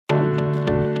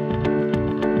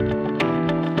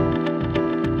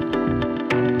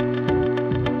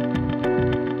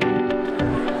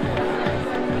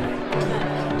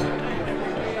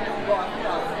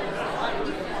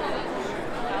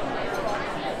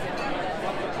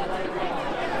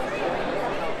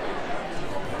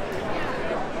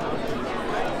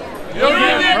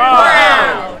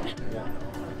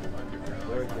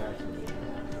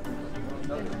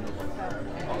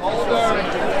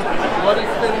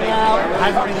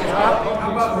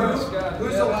How about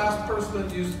who's the last person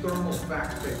that used thermal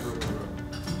fax paper in the room?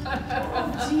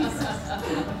 Jesus.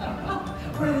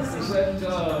 What is it?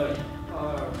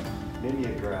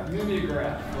 Mimeograph.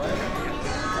 Mimeograph, right?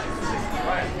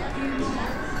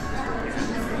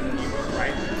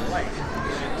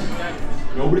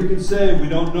 Nobody can say we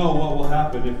don't know what will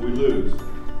happen if we lose.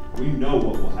 We know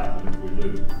what will happen if we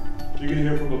lose. You're going to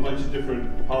hear from a bunch of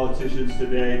different politicians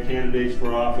today, candidates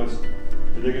for office,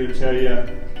 and they're going to tell you,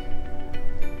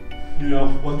 you know,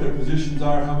 what their positions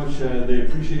are, how much they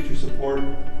appreciate your support.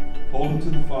 Hold them to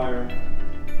the fire.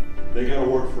 They got to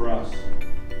work for us.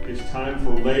 It's time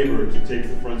for labor to take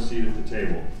the front seat at the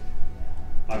table.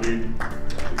 I mean,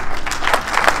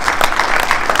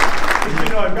 you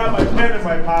know, I've got my pen in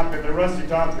my pocket that Rusty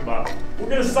talked about. We're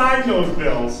going to sign those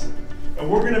bills, and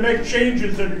we're going to make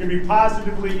changes that are going to be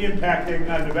positively impacting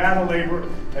on Nevada labor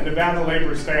and Nevada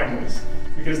labor's families.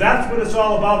 Because that's what it's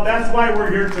all about. That's why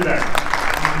we're here today.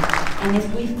 And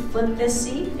if we flip this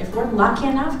seat, if we're lucky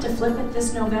enough to flip it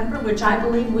this November, which I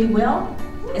believe we will,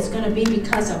 it's going to be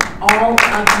because of all of you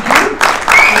and all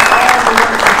the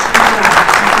work that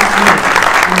you do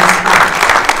in this fight.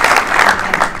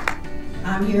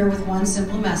 I'm here with one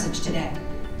simple message today.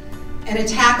 An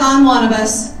attack on one of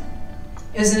us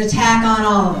is an attack on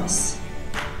all of us.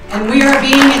 And we are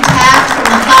being attacked from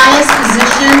the highest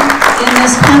position in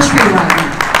this country right now.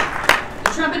 The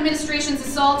Trump administration's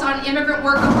assault on immigrant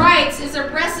worker rights is a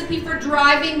recipe for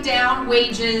driving down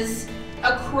wages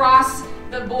across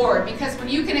the board. Because when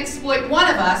you can exploit one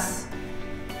of us,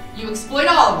 you exploit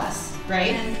all of us,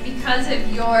 right? And because of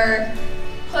your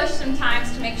push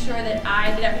sometimes to make sure that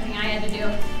I did everything I had to do,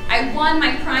 I won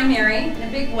my primary in a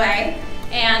big way.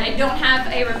 And I don't have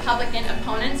a Republican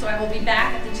opponent, so I will be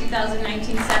back at the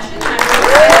 2019 session.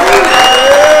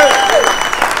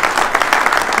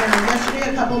 Yesterday,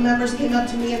 a couple members came up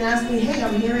to me and asked me, hey,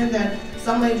 I'm hearing that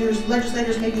some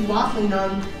legislators may be waffling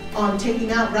on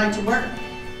taking out right to work,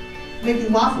 maybe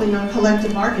waffling on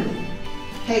collective bargaining.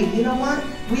 Hey, you know what?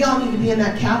 We all need to be in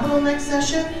that Capitol next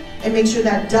session and make sure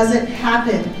that doesn't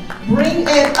happen. Bring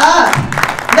it up.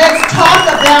 Let's talk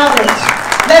about it.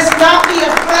 Let's not be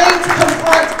afraid to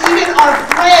confront even our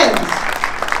friends